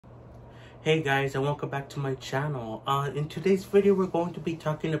Hey guys, and welcome back to my channel. In today's video, we're going to be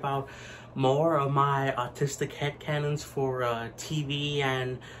talking about more of my autistic headcanons for TV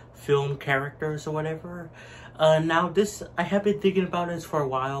and film characters or whatever. I have been thinking about this for a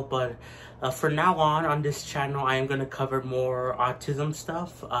while, but for now on this channel, I am going to cover more autism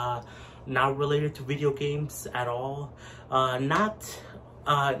stuff, not related to video games at all.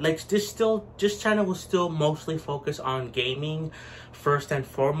 This channel will still mostly focus on gaming first and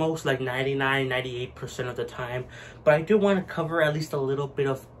foremost, like 98% of the time, but I do want to cover at least a little bit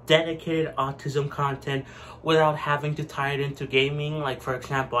of dedicated autism content without having to tie it into gaming. Like, for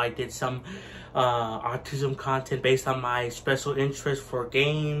example, I did some autism content based on my special interest for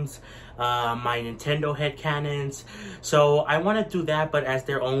games, my Nintendo headcanons. So I want to do that, but as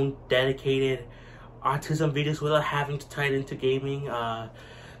their own dedicated autism videos without having to tie it into gaming.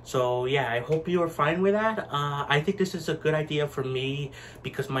 So yeah, I hope you are fine with that. I think this is a good idea for me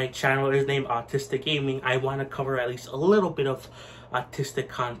because my channel is named Autistic Gaming. I want to cover at least a little bit of autistic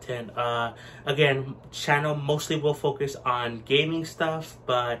content. Again, channel mostly will focus on gaming stuff,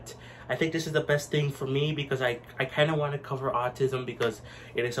 but I think this is the best thing for me because I kind of want to cover autism because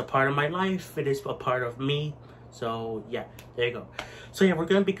it is a part of my life. It is a part of me. So yeah, there you go. So yeah, we're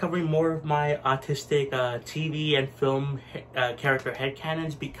going to be covering more of my autistic TV and film character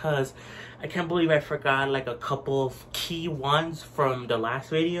headcanons because I can't believe I forgot like a couple of key ones from the last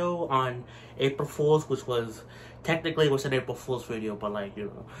video on April Fool's, which was technically it was an April Fool's video, but like,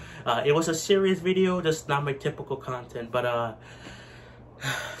 you know, it was a serious video, just not my typical content. But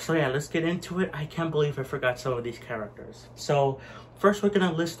so yeah, let's get into it. I can't believe I forgot some of these characters. So first, we're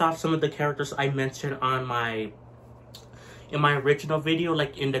gonna list off some of the characters I mentioned on in my original video,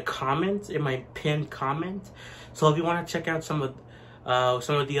 like in the comments, in my pinned comment. So if you want to check out some of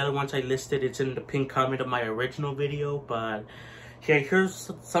the other ones I listed, it's in the pinned comment of my original video. But yeah,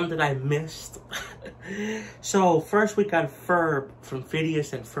 here's some that I missed. So first we got Ferb from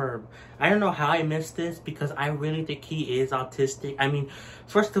Phineas and Ferb. I don't know how I missed this because I really think he is autistic. I mean,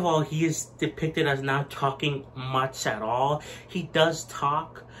 first of all, he is depicted as not talking much at all. He does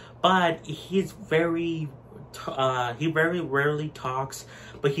talk, but he's he very rarely talks,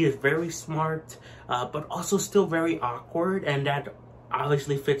 but he is very smart, but also still very awkward, and that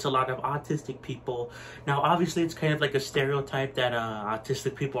obviously fits a lot of autistic people. Now, obviously, it's kind of like a stereotype that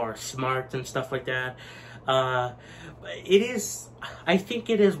autistic people are smart and stuff like that. I think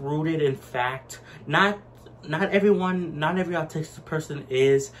it is rooted in fact. Not every autistic person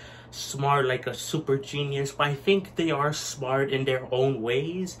is smart, like a super genius, but I think they are smart in their own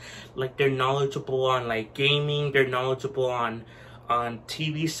ways. Like, they're knowledgeable on like gaming, they're knowledgeable on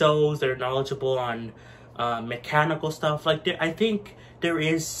TV shows, they're knowledgeable on mechanical stuff. Like, I think there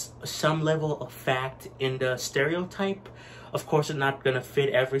is some level of fact in the stereotype. Of course, it's not gonna fit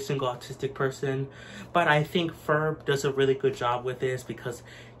every single autistic person, but I think Ferb does a really good job with this because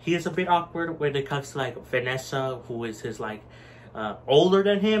he is a bit awkward when it comes to like Vanessa, who is his like older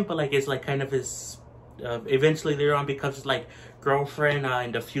than him, but like it's like kind of his eventually later on becomes his like girlfriend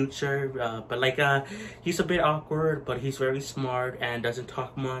in the future. But like he's a bit awkward, but he's very smart and doesn't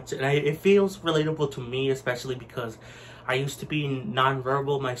talk much, and it feels relatable to me, especially because I used to be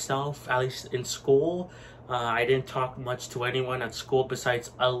nonverbal myself, at least in school. I didn't talk much to anyone at school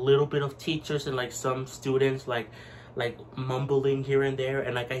besides a little bit of teachers and like some students, like mumbling here and there.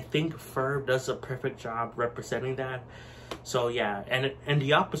 And like I think Ferb does a perfect job representing that. So yeah, and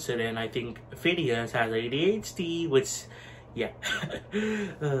the opposite end, I think Phineas has ADHD, which yeah.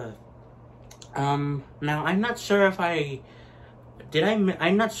 Now I'm not sure if I'm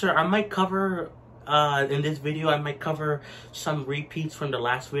not sure. I might cover in this video, I might cover some repeats from the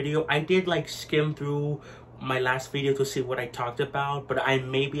last video. I did like skim through my last video to see what I talked about, but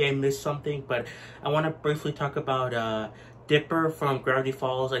maybe I missed something. But I want to briefly talk about Dipper from Gravity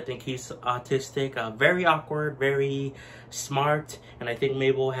Falls. I think he's autistic, very awkward, very smart, and I think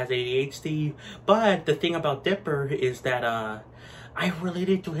Mabel has ADHD. But the thing about Dipper is that I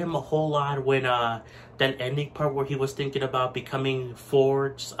related to him a whole lot when that ending part where he was thinking about becoming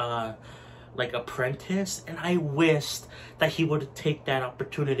Ford's like apprentice, and I wished that he would take that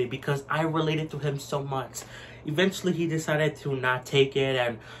opportunity because I related to him so much. Eventually he decided to not take it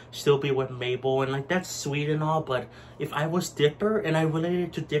and still be with Mabel, and like that's sweet and all, but if I was Dipper and I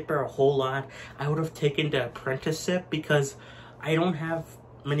related to Dipper a whole lot, I would have taken the apprenticeship because I don't have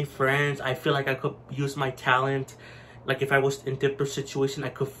many friends. I feel like I could use my talent. Like if I was in Dipper's situation, I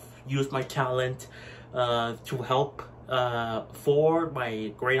could use my talent to help Ford,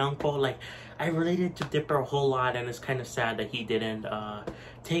 my great uncle. Like I related to Dipper a whole lot, and it's kind of sad that he didn't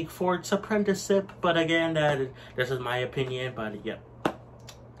take Ford's apprenticeship. But again, this is my opinion. But yeah.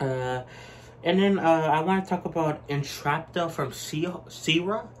 And then I want to talk about Entrapta from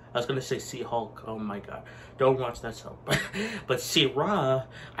She-Ra. I was gonna say She-Hulk. Oh my god, don't watch that show. But She-Ra,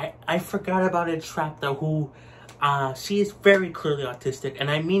 I forgot about Entrapta, who she is very clearly autistic, and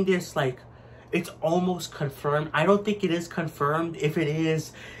I mean this like it's almost confirmed. I don't think it is confirmed. If it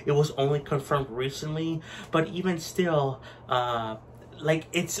is, it was only confirmed recently. But even still, like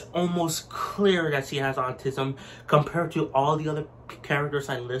it's almost clear that she has autism compared to all the other characters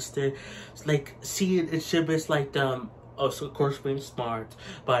I listed. It's like she exhibits like also of course being smart,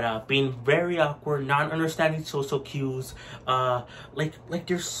 but being very awkward, not understanding social cues. Like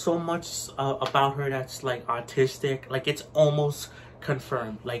there's so much about her that's like autistic. Like it's almost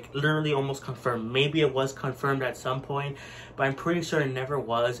confirmed, like literally almost confirmed. Maybe it was confirmed at some point, but I'm pretty sure it never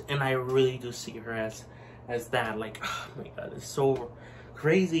was. And I really do see her as that. Like, oh my god, it's so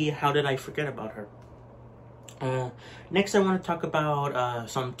crazy. How did I forget about her? Next I want to talk about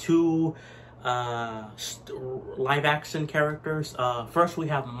some two live action characters. First we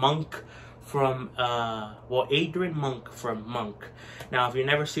have Monk from well, Adrian Monk from Monk. Now if you've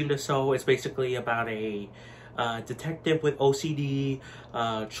never seen the show, it's basically about a detective with OCD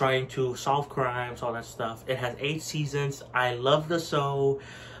trying to solve crimes, all that stuff. It has 8 seasons. I love the show.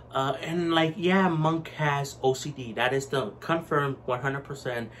 And like, yeah, Monk has OCD. That is the confirmed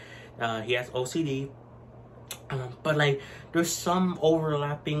 100%. He has OCD. But like, there's some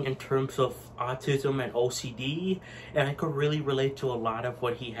overlapping in terms of autism and OCD, and I could really relate to a lot of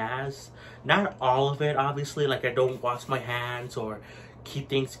what he has. Not all of it, obviously. Like, I don't wash my hands or keep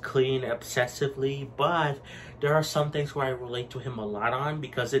things clean obsessively, but there are some things where I relate to him a lot on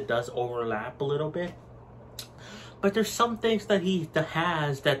because it does overlap a little bit. But there's some things that he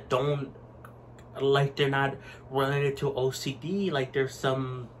has that don't, like, they're not related to OCD. Like, there's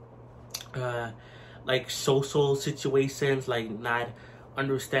some like social situations, like not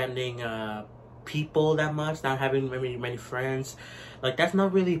understanding people that much, not having many friends. Like, that's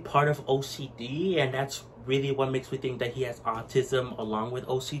not really part of OCD, and that's really what makes me think that he has autism along with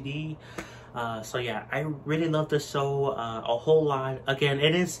OCD. So yeah, I really love the show a whole lot. Again,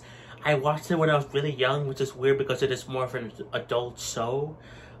 it is, I watched it when I was really young, which is weird because it is more of an adult show.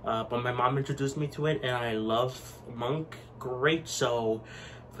 But my mom introduced me to it, and I love Monk. Great show.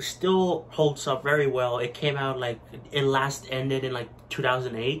 Still holds up very well. It came out like, it last ended in like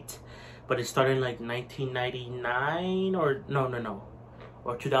 2008, but it started in like 1999 or no,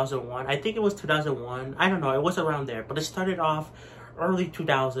 or 2001. I think it was 2001. I don't know. It was around there, but it started off early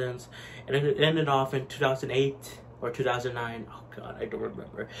 2000s and it ended off in 2008 or 2009. Oh god, I don't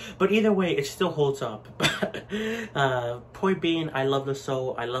remember. But either way, it still holds up. Point being, I love the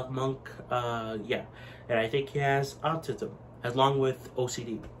show. I love Monk. Yeah, and I think he has autism along with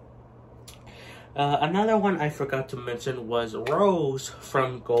OCD. Another one I forgot to mention was Rose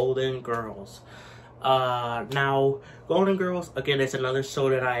from Golden Girls. Now, Golden Girls, again, is another show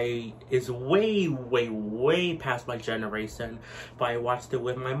that is way past my generation, but I watched it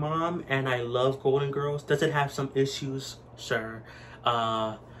with my mom, and I love Golden Girls. Does it have some issues? Sure.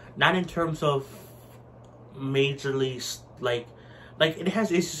 Not in terms of majorly, like it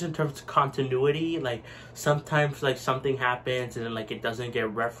has issues in terms of continuity. Like, sometimes, like, something happens and then, like, it doesn't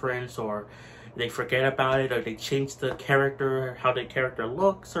get referenced, or they forget about it, or they change the character, how the character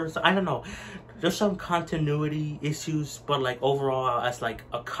looks, or I don't know. There's some continuity issues, but like overall, as like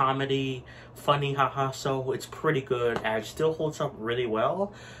a comedy, funny haha show, it's pretty good and it still holds up really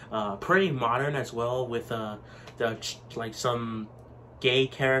well. Pretty modern as well, with like some gay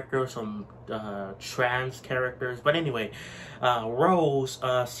characters, some trans characters. But anyway, Rose,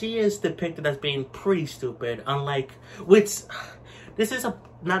 she is depicted as being pretty stupid, unlike, which, this is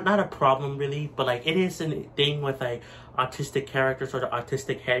not a problem really, but like, it is a thing with like autistic characters or the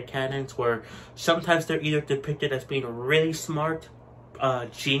autistic headcanons, where sometimes they're either depicted as being really smart,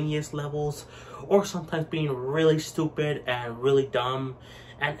 genius levels, or sometimes being really stupid and really dumb.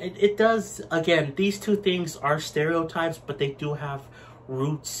 And it does, again, these two things are stereotypes, but they do have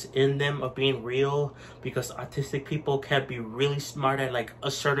roots in them of being real, because autistic people can be really smart at like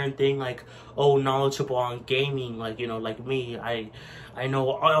a certain thing, like, oh, knowledgeable on gaming, like, you know, like me, I know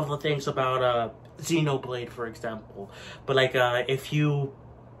all the things about Xenoblade, for example. But like, if you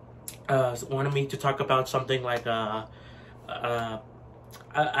wanted me to talk about something like I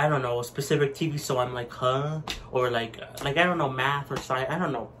don't know, a specific TV show, I'm like, huh? Or like I don't know, math or science, I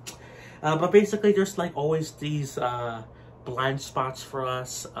don't know. But basically, there's like always these blind spots for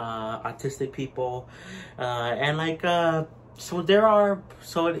us autistic people, and like so there are,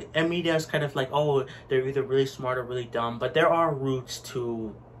 so media is kind of like, oh, they're either really smart or really dumb, but there are roots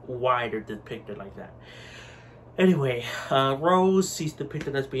to why they're depicted like that. Anyway, Rose, she's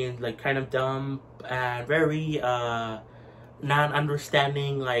depicted as being like kind of dumb and very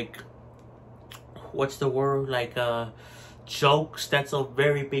non-understanding, like, what's the word, like jokes. That's a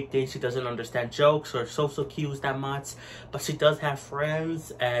very big thing. She doesn't understand jokes or social cues that much, but she does have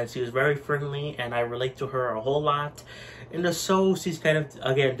friends and she is very friendly, and I relate to her a whole lot. In the show, she's kind of,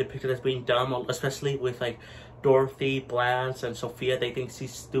 again, depicted as being dumb, especially with like Dorothy, Blanche, and Sophia. They think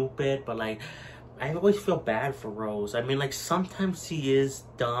she's stupid, but like, I always feel bad for Rose. I mean, like, sometimes she is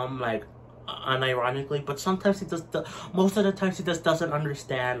dumb, like, unironically, but sometimes she just, most of the time she just doesn't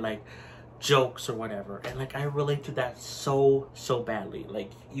understand, like, jokes or whatever. And, like, I relate to that so badly. Like,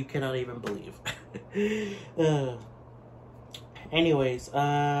 you cannot even believe. Anyways,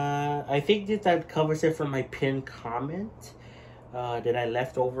 I think that covers it for my pinned comment that I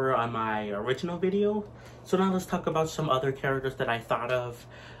left over on my original video. So now let's talk about some other characters that I thought of.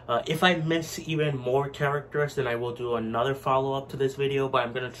 If I miss even more characters, then I will do another follow-up to this video, but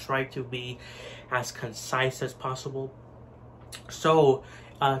I'm going to try to be as concise as possible. So,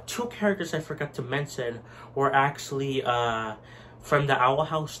 two characters I forgot to mention were actually from the Owl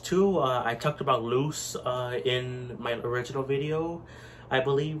House 2. I talked about Luce in my original video, I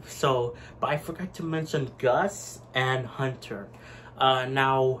believe. So, but I forgot to mention Gus and Hunter.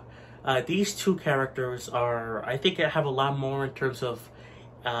 Now, these two characters are, I think, I have a lot more in terms of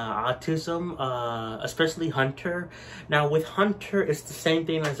autism, especially Hunter. Now with Hunter, it's the same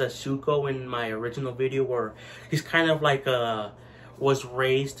thing as Asuko in my original video, where he's kind of like was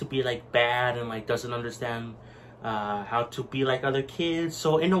raised to be like bad and like doesn't understand how to be like other kids.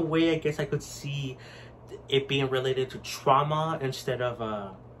 So in a way, I guess I could see it being related to trauma instead of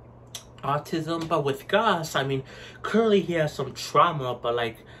autism. But with Gus, I mean, clearly he has some trauma, but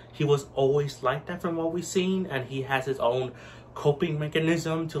like he was always like that from what we've seen, and he has his own coping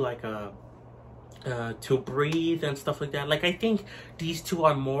mechanism to like to breathe and stuff like that. Like, I think these two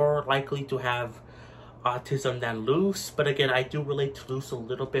are more likely to have autism than Luce, but again, I do relate to Luce a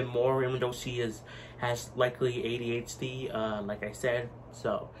little bit more, even though she has likely ADHD, like I said.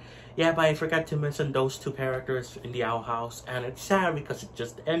 So yeah, but I forgot to mention those two characters in the Owl House, and it's sad because it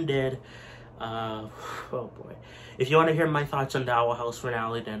just ended. Oh boy. If you want to hear my thoughts on the Owl House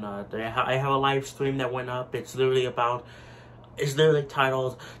finale, then I have a live stream that went up. It's literally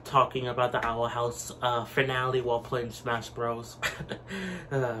titled Talking About the Owl House finale while playing Smash Bros.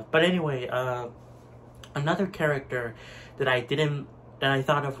 But anyway, another character that I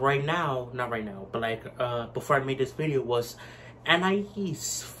thought of right now, not right now, but like before I made this video, was Anais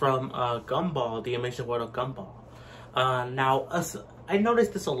from Gumball, The Amazing World of Gumball. Now, I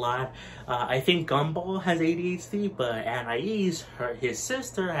noticed this a lot. I think Gumball has ADHD, but Anais, his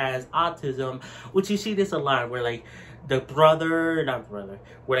sister, has autism, which you see this a lot, where like where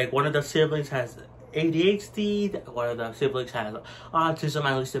like one of the siblings has ADHD, one of the siblings has autism,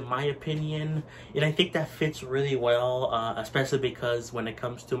 at least in my opinion. And I think that fits really well, especially because when it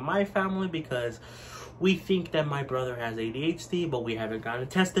comes to my family, because we think that my brother has ADHD, but we haven't gotten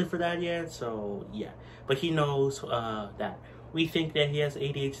tested for that yet, so yeah. But he knows that. We think that he has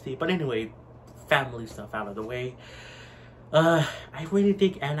ADHD, but anyway, family stuff out of the way. I really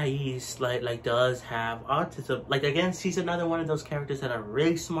think Anais like does have autism. Like, again, she's another one of those characters that are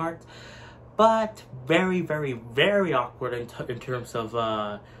really smart, but very, very, very awkward in terms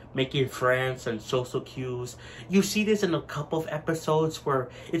of making friends and social cues. You see this in a couple of episodes where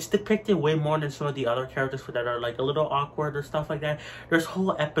it's depicted way more than some of the other characters that are like a little awkward or stuff like that. There's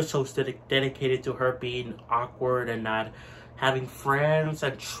whole episodes dedicated to her being awkward and not having friends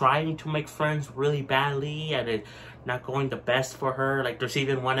and trying to make friends really badly, and it not going the best for her. Like, there's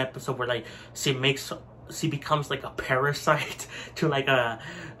even one episode where like she becomes like a parasite to like a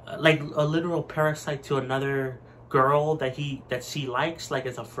literal parasite to another girl that she likes, like,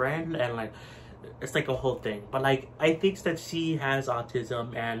 as a friend, and like it's like a whole thing. But like, I think that she has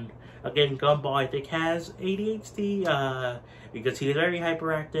autism, and again, Gumball, I think, has ADHD, because he is very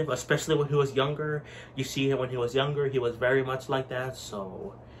hyperactive, especially when he was younger. You see him when he was younger, he was very much like that,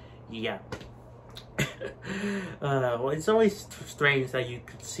 so yeah. Well, it's always strange that you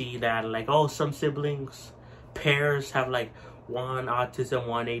could see that, like, oh, some siblings, pairs have like one autism,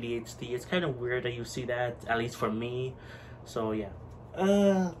 one ADHD. It's kind of weird that you see that, at least for me. So yeah.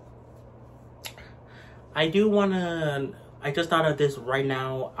 I just thought of this right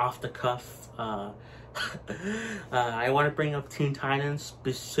now off the cuff. I want to bring up Teen Titans.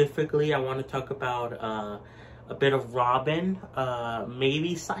 Specifically, I want to talk about a bit of Robin,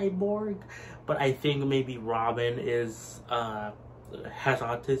 maybe Cyborg, but I think maybe Robin has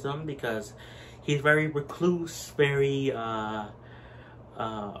autism, because he's very recluse, very yeah.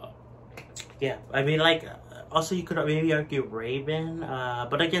 I mean, like, also you could maybe argue Raven,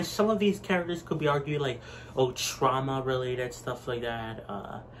 but again, some of these characters could be argued like, oh, trauma related stuff like that.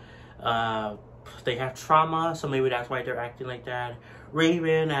 They have trauma, so maybe that's why they're acting like that.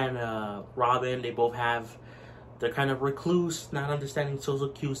 Raven and Robin, they both have, they're kind of recluse, not understanding social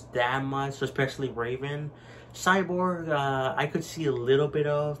cues that much, especially Raven. Cyborg, I could see a little bit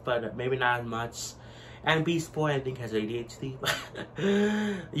of, but maybe not as much. And Beast Boy, I think, has ADHD.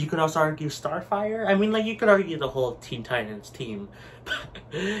 You could also argue Starfire. I mean, like, you could argue the whole Teen Titans team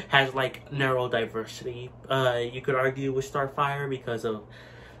has, like, neurodiversity. You could argue with Starfire because of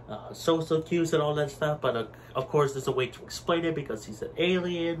social cues and all that stuff. But, of course, there's a way to explain it because he's an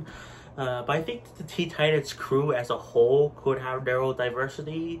alien. But I think the Teen Titans crew as a whole could have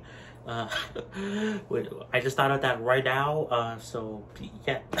neurodiversity. I just thought of that right now. So,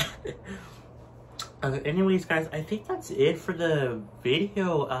 yeah. Anyways, guys, I think that's it for the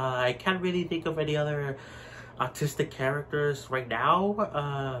video. I can't really think of any other autistic characters right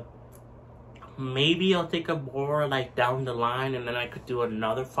now. Maybe I'll think of more like down the line, and then I could do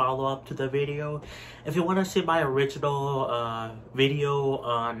another follow-up to the video. If you want to see my original video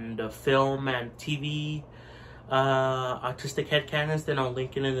on the film and TV Autistic Headcanons, then I'll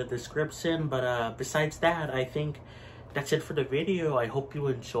link it in the description. But besides that, I think that's it for the video. I hope you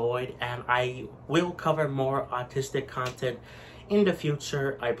enjoyed, and I will cover more autistic content in the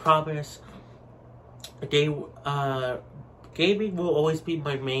future, I promise. Gaming will always be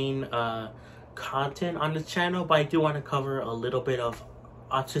my main content on the channel, but I do want to cover a little bit of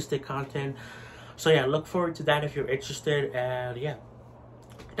autistic content. So yeah, look forward to that if you're interested. And yeah,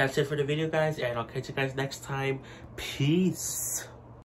 that's it for the video, guys, and I'll catch you guys next time. Peace.